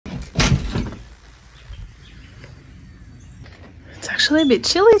actually a bit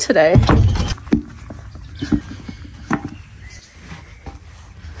chilly today.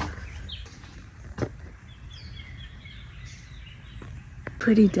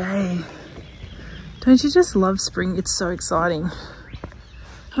 Pretty day. Don't you just love spring? It's so exciting.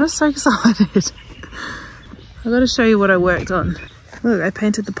 I'm so excited. I've got to show you what I worked on. Look, I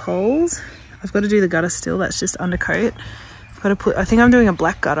painted the poles. I've got to do the gutter still. That's just undercoat. I've got to put, I think I'm doing a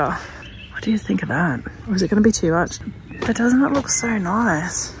black gutter. What do you think of that? Or is it going to be too much? But doesn't that look so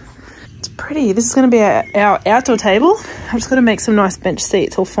nice? It's pretty. This is going to be our outdoor table. I've just got to make some nice bench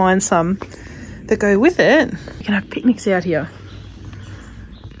seats. I'll find some that go with it. You can have picnics out here.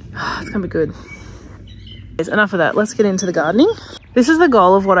 It's going to be good. Enough of that. Let's get into the gardening. This is the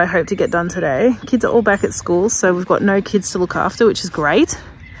goal of what I hope to get done today. Kids are all back at school, so we've got no kids to look after, which is great.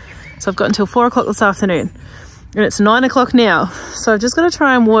 So I've got until 4 o'clock this afternoon. And it's 9 o'clock now. So I've just got to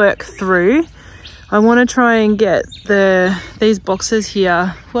try and work through. I want to try and get these boxes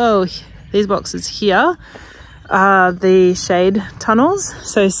here. Well, these boxes here are the shade tunnels.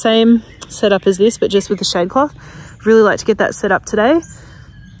 So same setup as this, but just with the shade cloth. Really like to get that set up today.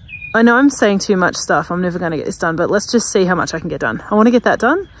 I know I'm saying too much stuff. I'm never going to get this done, but let's just see how much I can get done. I want to get that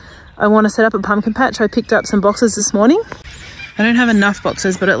done. I want to set up a pumpkin patch. I picked up some boxes this morning. I don't have enough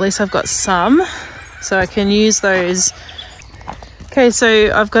boxes, but at least I've got some. So I can use those. Okay,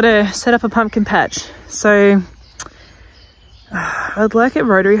 so I've got to set up a pumpkin patch. So I'd like it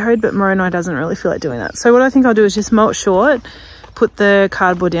rotary hoed, but Moroni doesn't really feel like doing that. So what I think I'll do is just mow it short, put the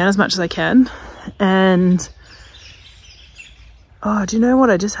cardboard down as much as I can, and oh, do you know what?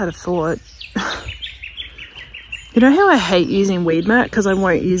 I just had a thought. You know how I hate using weed mat because I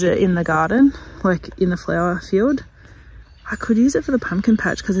won't use it in the garden, like in the flower field? I could use it for the pumpkin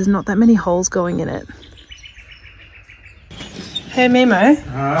patch because there's not that many holes going in it. Hey, Mimo.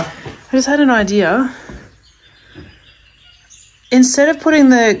 I just had an idea. Instead of putting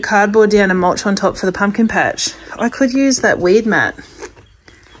the cardboard down and mulch on top for the pumpkin patch, I could use that weed mat.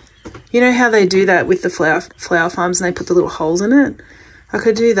 You know how they do that with the flower farms and they put the little holes in it? I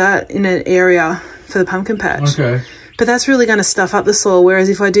could do that in an area for the pumpkin patch. Okay. But that's really going to stuff up the soil, whereas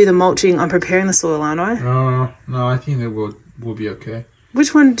if I do the mulching, I'm preparing the soil, aren't I? No, I think that will be okay.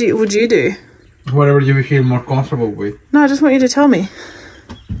 Which one would you do? Whatever you feel more comfortable with. No, I just want you to tell me.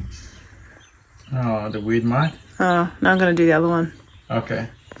 Oh, the weed mat? Oh, no, I'm going to do the other one. Okay.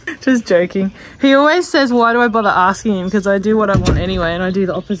 Just joking. He always says, why do I bother asking him? Because I do what I want anyway, and I do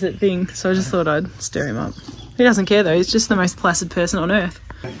the opposite thing. So I just thought I'd stir him up. He doesn't care though. He's just the most placid person on earth.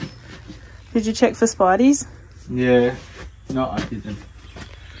 Did you check for spideys? Yeah. No, I didn't.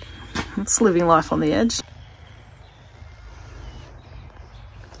 It's living life on the edge.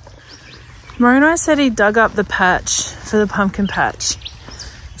 Moroni said he dug up the patch for the pumpkin patch.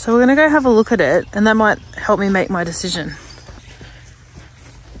 So we're going to go have a look at it, and that might help me make my decision.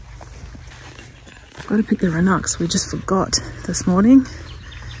 Got to pick the Ranunculus. We just forgot this morning,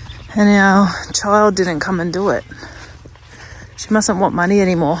 and our child didn't come and do it. She mustn't want money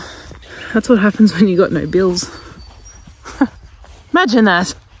anymore. That's what happens when you got no bills. Imagine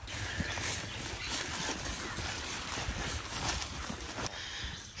that.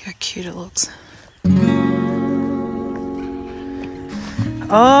 Look how cute it looks.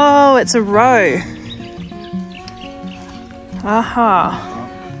 Oh, it's a row. Aha.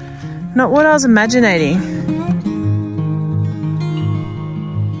 Not what I was imagining.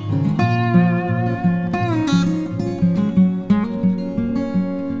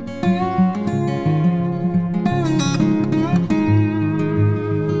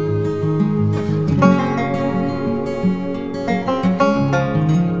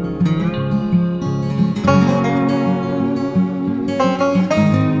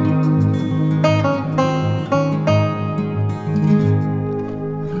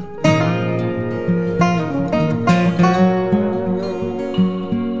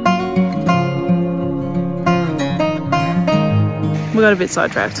 We got a bit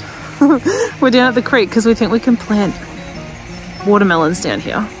sidetracked. We're down at the creek because we think we can plant watermelons down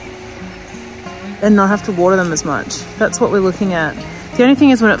here and not have to water them as much. That's what we're looking at. The only thing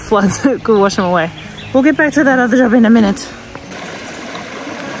is when it floods, it could wash them away. We'll get back to that other job in a minute.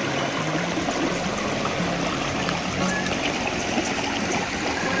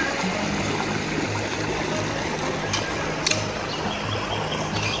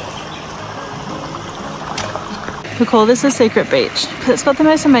 We call this a secret beach because it's got the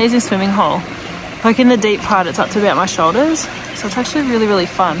most amazing swimming hole. Like in the deep part, it's up to about my shoulders. So it's actually really, really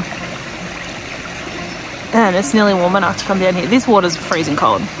fun. And it's nearly warm enough to come down here. This water's freezing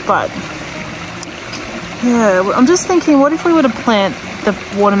cold, but yeah, I'm just thinking, what if we were to plant the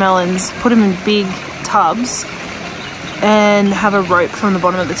watermelons, put them in big tubs, and have a rope from the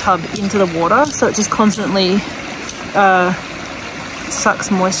bottom of the tub into the water, so it just constantly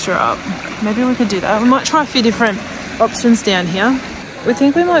sucks moisture up. Maybe we could do that. We might try a few different options down here. We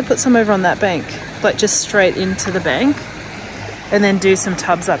think we might put some over on that bank, like just straight into the bank, and then do some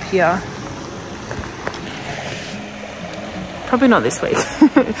tubs up here. Probably not this week.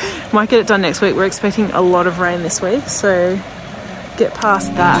 Might get it done next week. We're expecting a lot of rain this week, so get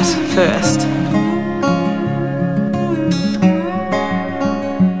past that first.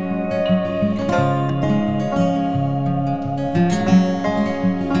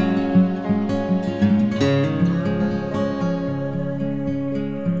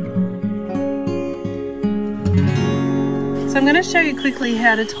 So I'm going to show you quickly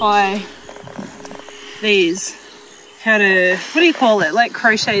how to tie these. How to, what do you call it? Like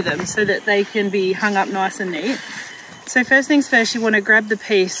crochet them so that they can be hung up nice and neat. So first things first, you want to grab the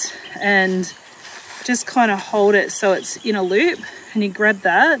piece and just kind of hold it so it's in a loop, and you grab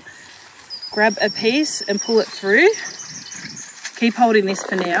that, grab a piece and pull it through. Keep holding this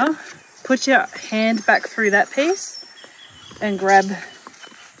for now. Put your hand back through that piece and grab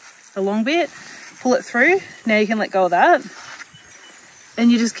the long bit, pull it through. Now you can let go of that.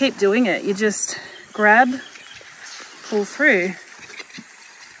 And you just keep doing it. You just grab, pull through,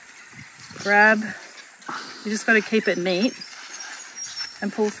 grab. You just got to keep it neat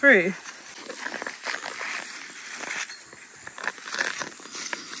and pull through.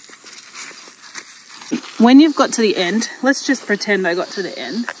 When you've got to the end, let's just pretend I got to the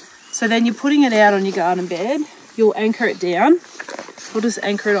end. So then you're putting it out on your garden bed. You'll anchor it down. We'll just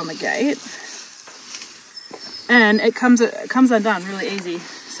anchor it on the gate. And it comes undone really easy.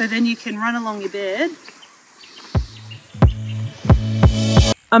 So then you can run along your bed.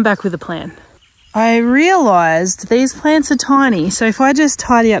 I'm back with a plan. I realised these plants are tiny. So if I just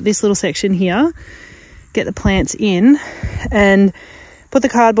tidy up this little section here, get the plants in and put the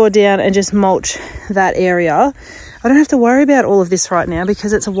cardboard down and just mulch that area, I don't have to worry about all of this right now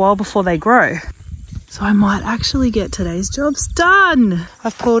because it's a while before they grow. So I might actually get today's jobs done.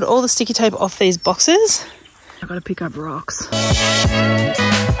 I've pulled all the sticky tape off these boxes. I've got to pick up rocks.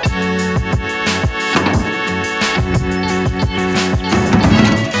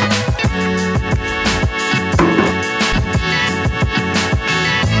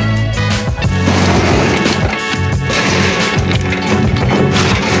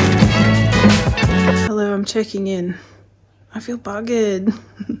 Hello, I'm checking in. I feel buggered.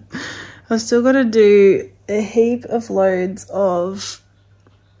 I've still got to do a heap of loads of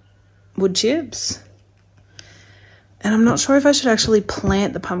wood chips. And I'm not sure if I should actually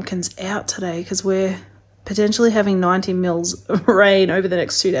plant the pumpkins out today because we're potentially having 90 mils of rain over the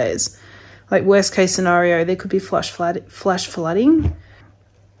next 2 days. Like worst case scenario, there could be flash flooding.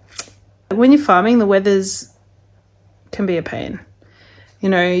 When you're farming, the weathers can be a pain. You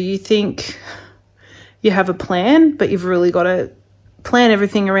know, you think you have a plan, but you've really got to plan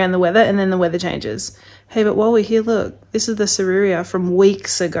everything around the weather, and then the weather changes. Hey, but while we're here, look, this is the cereria from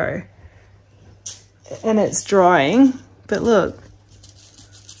weeks ago. And it's drying, but look,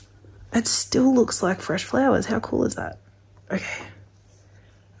 it still looks like fresh flowers. How cool is that? Okay,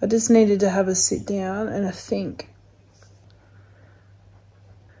 I just needed to have a sit down and a think.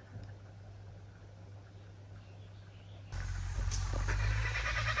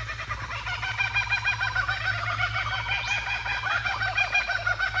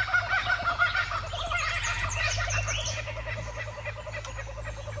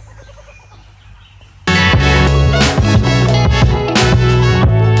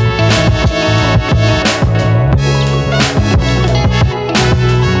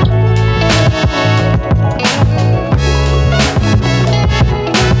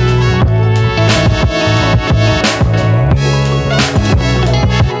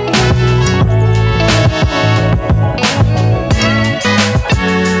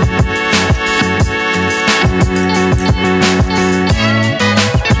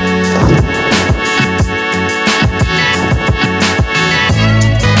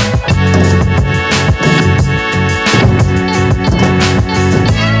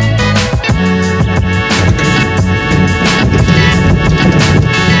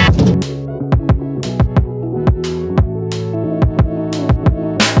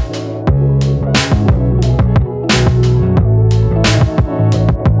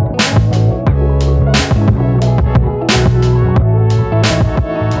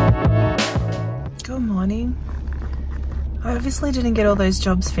 obviously didn't get all those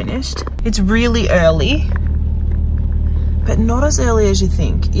jobs finished. It's really early, but not as early as you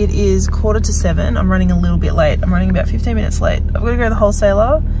think. It is 6:45. I'm running a little bit late. I'm running about 15 minutes late. I've got to go to the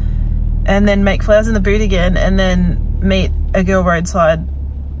wholesaler and then make flowers in the boot again and then meet a girl roadside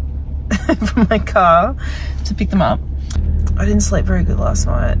from my car to pick them up. I didn't sleep very good last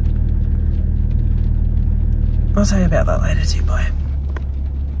night. I'll tell you about that later too, bye.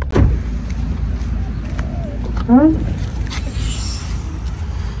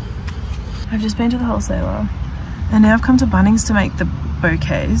 I've just been to the wholesaler and now I've come to Bunnings to make the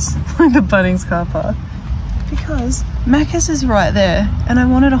bouquets, like the Bunnings car park, because Macca's is right there and I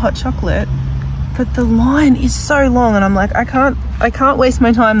wanted a hot chocolate, but the line is so long and I'm like, I can't waste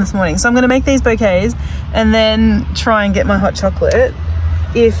my time this morning. So I'm gonna make these bouquets and then try and get my hot chocolate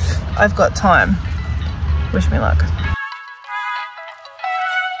if I've got time. Wish me luck.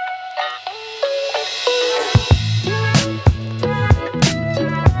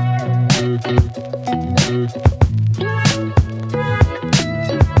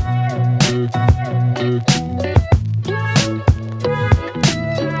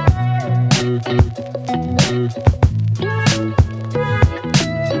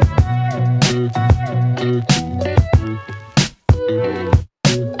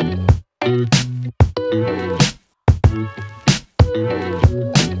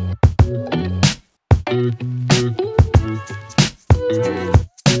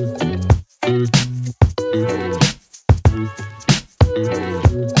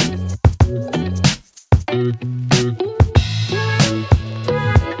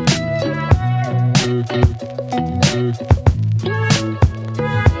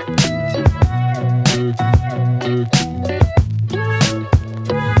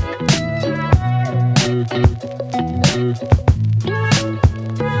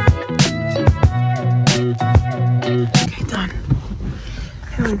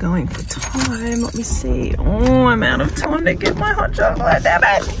 Going for time. Let me see. Oh, I'm out of time to get my hot chocolate. Damn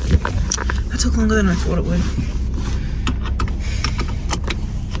it! That took longer than I thought it would.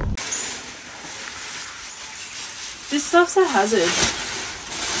 This stuff's a hazard.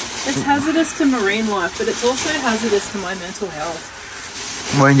 It's hazardous to marine life, but it's also hazardous to my mental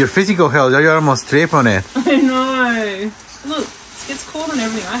health. Well, in your physical health, you almost trip on it. I know. Look, it gets caught on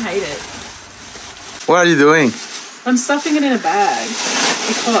everything. I hate it. What are you doing? I'm stuffing it in a bag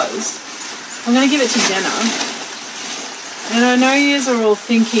because I'm going to give it to Jenna. And I know you are all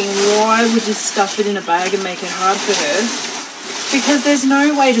thinking, why would you stuff it in a bag and make it hard for her? Because there's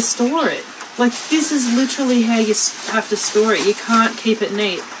no way to store it. Like, this is literally how you have to store it. You can't keep it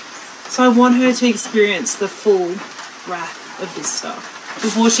neat. So I want her to experience the full wrath of this stuff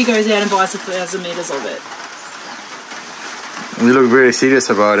before she goes out and buys 1,000 meters of it. You look very serious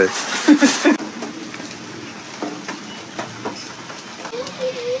about it.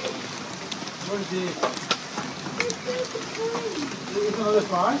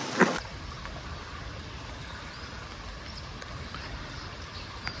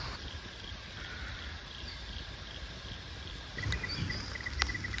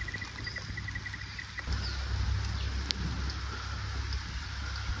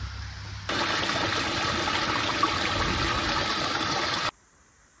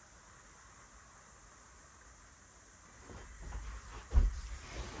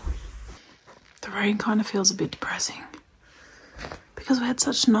 The rain kind of feels a bit depressing because we had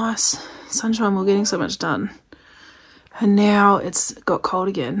such nice sunshine, we we're getting so much done, and now it's got cold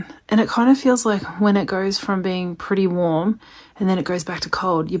again. And it kind of feels like when it goes from being pretty warm and then it goes back to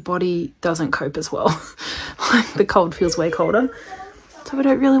cold, your body doesn't cope as well. Like, the cold feels way colder, so we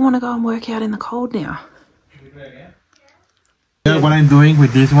don't really want to go and work out in the cold now. What I'm doing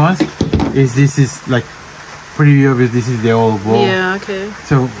with these ones is, this is like pretty obvious, this is the old wall. Yeah, okay.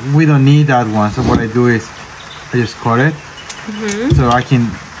 So we don't need that one. So what I do is I just cut it, so I can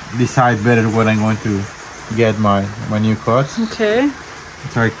decide better what I'm going to get my new cuts. Okay.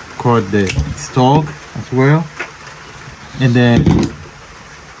 So I cut the stalk as well, and then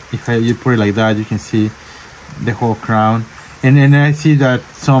if you put it like that, you can see the whole crown. And then I see that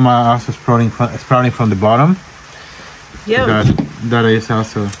some are also sprouting from the bottom. Yeah. So that is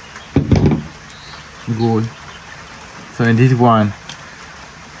also good. So in this one,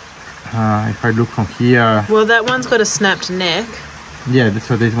 if I look from here, well, that one's got a snapped neck. yeah,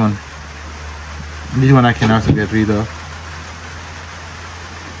 so this one I can also get rid of.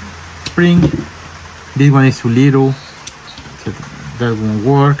 Spring, this one is too little, so that won't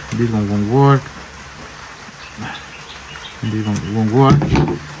work. This one won't work. This one won't work.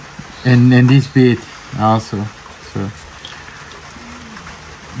 And this bit also. So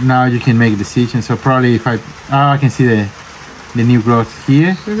now you can make decisions. So probably if I can see the new growth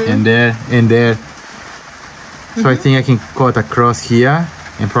here and there and there. So I think I can cut across here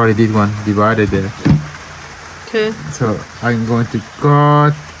and probably this one divided there. Okay. So I'm going to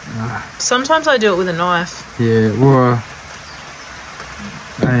cut Sometimes I do it with a knife. Yeah, well,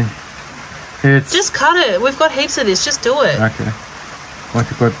 it's just cut it. We've got heaps of this. Just do it. Okay. Want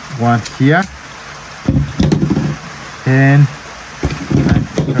to put one here, and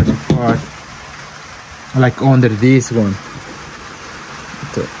try to put like under this one.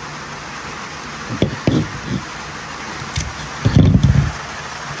 So.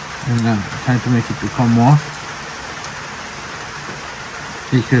 And I'm trying to make it to come off,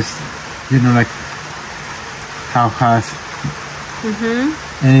 because you know, like how has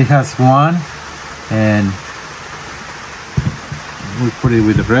and it has one, and we put it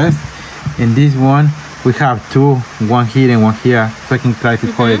with the rest. In this one we have two, one here and one here, so I can try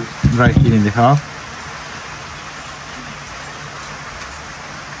to cut it right here in the half.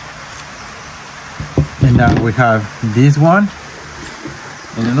 And now we have this one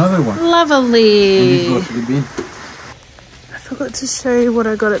and another one. Lovely. And this goes to the bin. I forgot to show you what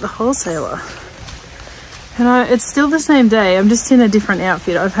I got at the wholesaler. And it's still the same day. I'm just in a different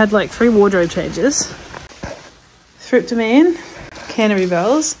outfit. I've had like 3 wardrobe changes. Tryptamine, cannery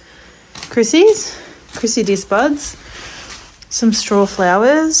bells, Chrissy disc buds, some straw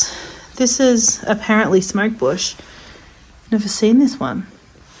flowers. This is apparently smoke bush. Never seen this one.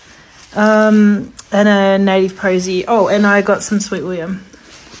 And a native posy. Oh, and I got some sweet William.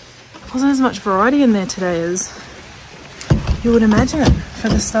 Wasn't as much variety in there today as you would imagine for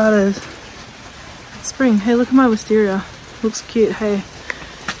the start of spring. Hey, look at my wisteria. Looks cute. Hey,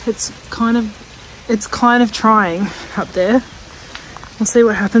 it's kind of trying up there. We'll see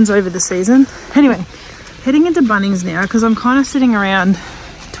what happens over the season. Anyway, heading into Bunnings now, because I'm kind of sitting around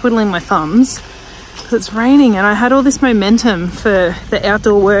twiddling my thumbs because it's raining, and I had all this momentum for the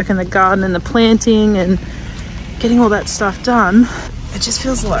outdoor work and the garden and the planting and getting all that stuff done. It just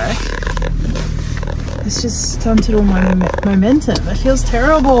feels like it's just stunted all my momentum. It feels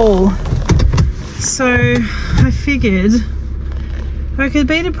terrible. So I figured I could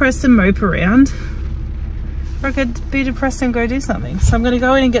be depressed and mope around, or I could be depressed and go do something. So I'm going to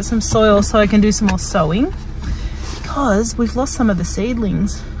go in and get some soil so I can do some more sowing, because we've lost some of the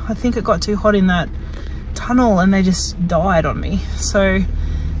seedlings. I think it got too hot in that tunnel and they just died on me. So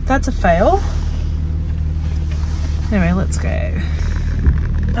that's a fail. Anyway, let's go.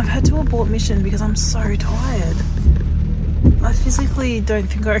 I've had to abort mission because I'm so tired. I physically don't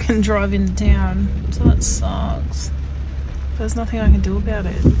think I can drive into town, so that sucks. There's nothing I can do about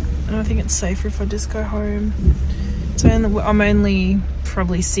it. And I think it's safer if I just go home. So I'm only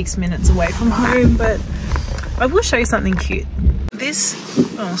probably 6 minutes away from home, but I will show you something cute. This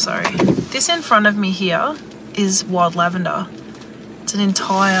in front of me here is wild lavender. It's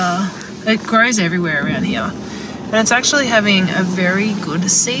it grows everywhere around here. And it's actually having a very good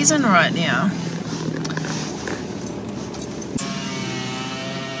season right now.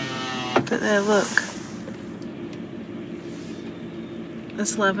 But there, look.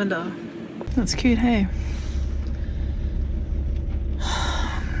 That's lavender. That's cute, hey?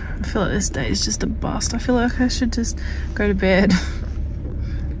 I feel like this day is just a bust. I feel like I should just go to bed.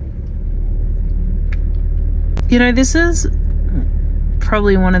 You know, this is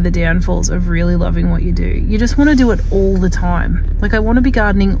probably one of the downfalls of really loving what you do. You just want to do it all the time. Like, I want to be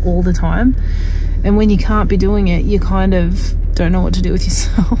gardening all the time, and when you can't be doing it, you kind of don't know what to do with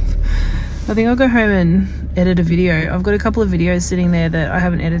yourself. I think I'll go home and edit a video. I've got a couple of videos sitting there that I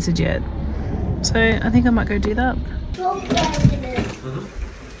haven't edited yet, so I think I might go do that.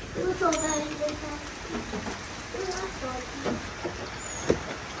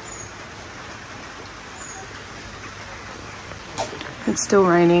 It's still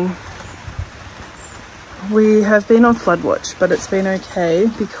raining. We have been on flood watch, but it's been okay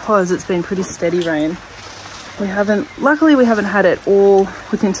because it's been pretty steady rain. Luckily we haven't had it all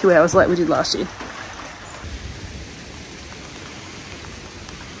within 2 hours like we did last year.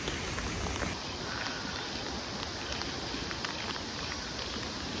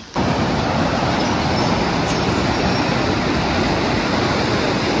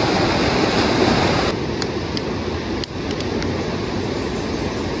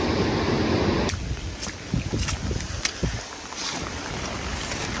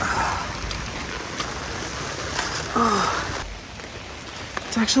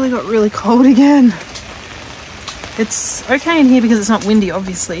 It's actually got really cold again. It's okay in here because it's not windy,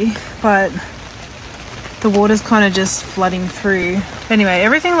 obviously, but the water's kind of just flooding through. Anyway,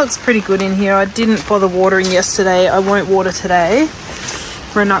 everything looks pretty good in here. I didn't bother watering yesterday. I won't water today.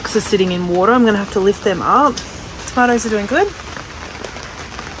 Ranunc's are sitting in water. I'm gonna have to lift them up. Tomatoes are doing good.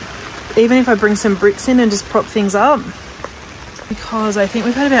 Even if I bring some bricks in and just prop things up, because I think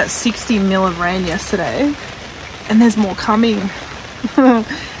we've had about 60 mil of rain yesterday, and there's more coming.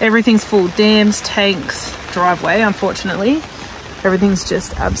 Everything's full. Dams, tanks, driveway, unfortunately. Everything's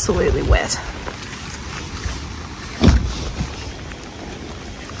just absolutely wet.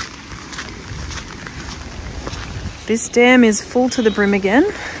 This dam is full to the brim again.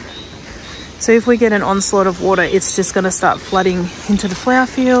 So if we get an onslaught of water, it's just going to start flooding into the flower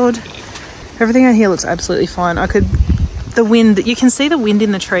field. Everything out here looks absolutely fine. The wind, you can see the wind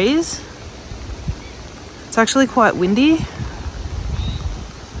in the trees. It's actually quite windy,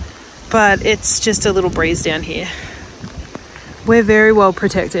 but it's just a little breeze down here. We're very well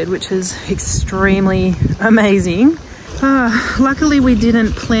protected, which is extremely amazing. Luckily we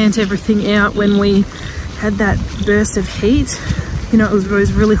didn't plant everything out when we had that burst of heat. You know, it was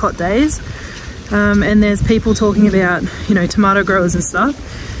those really hot days. And there's people talking about, you know, tomato growers and stuff.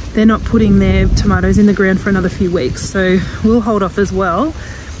 They're not putting their tomatoes in the ground for another few weeks, so we'll hold off as well.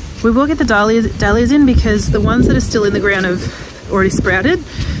 We will get the dahlias in because the ones that are still in the ground have already sprouted.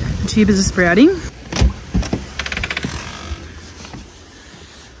 The tubers are sprouting.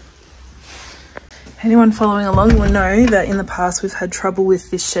 Anyone following along will know that in the past we've had trouble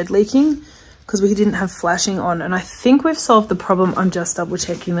with this shed leaking because we didn't have flashing on, and I think we've solved the problem. I'm just double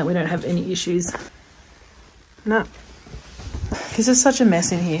checking that we don't have any issues. No, this is such a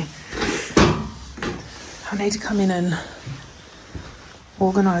mess in here. I need to come in and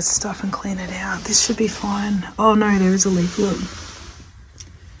organise stuff and clean it out. This should be fine. Oh no, there is a leak, look.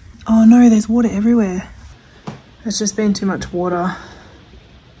 Oh no, there's water everywhere. It's just been too much water.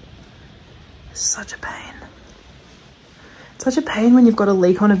 It's such a pain. Such a pain when you've got a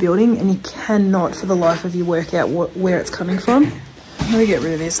leak on a building and you cannot for the life of you work out where it's coming from. Let me get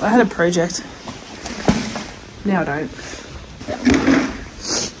rid of this. I had a project. Now I don't.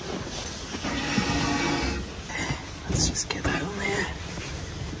 Let's just get that on there.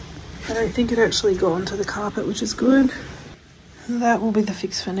 I don't think it actually got onto the carpet, which is good. That will be the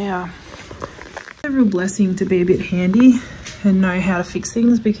fix for now. It's a real blessing to be a bit handy and know how to fix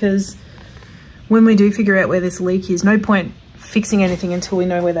things, because when we do figure out where this leak is, no point fixing anything until we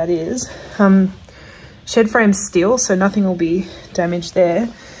know where that is. Shed frame's steel, so nothing will be damaged there,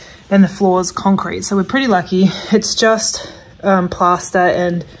 and the floor's concrete, so we're pretty lucky. It's just plaster,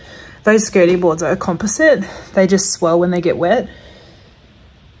 and those skirting boards are composite. They just swell when they get wet.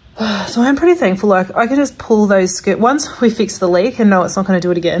 So I'm pretty thankful. Like, I can just pull those once we fix the leak and know it's not going to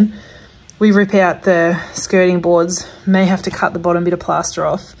do it again, we rip out the skirting boards, may have to cut the bottom bit of plaster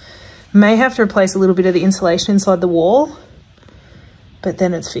off, may have to replace a little bit of the insulation inside the wall, but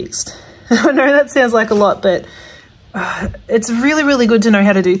then it's fixed. I know that sounds like a lot, but it's really, really good to know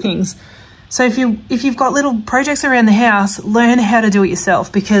how to do things. So if you've got little projects around the house, learn how to do it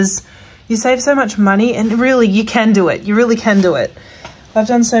yourself, because you save so much money, and really you can do it. You really can do it. I've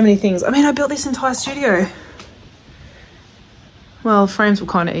done so many things. I mean, I built this entire studio. Well, frames were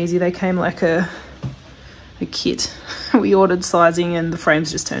kind of easy. They came like a kit. We ordered sizing and the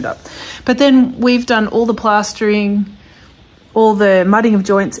frames just turned up. But then we've done all the plastering, all the mudding of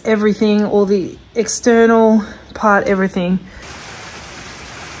joints, everything, all the external part, everything.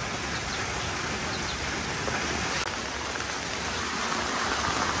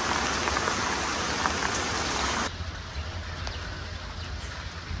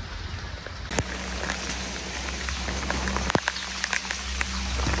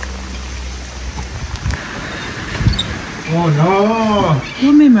 Oh no!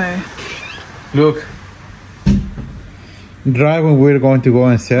 What memo? Look. Drive when we're going to go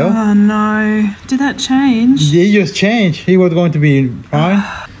and sell. Oh no. Did that change? He just changed. He was going to be fine.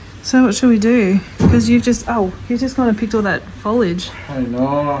 So what should we do? Because you've just kind of picked all that foliage. I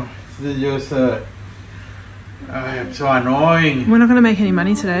know. It's just I'm so annoying. We're not going to make any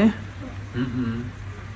money today. Mm-mm.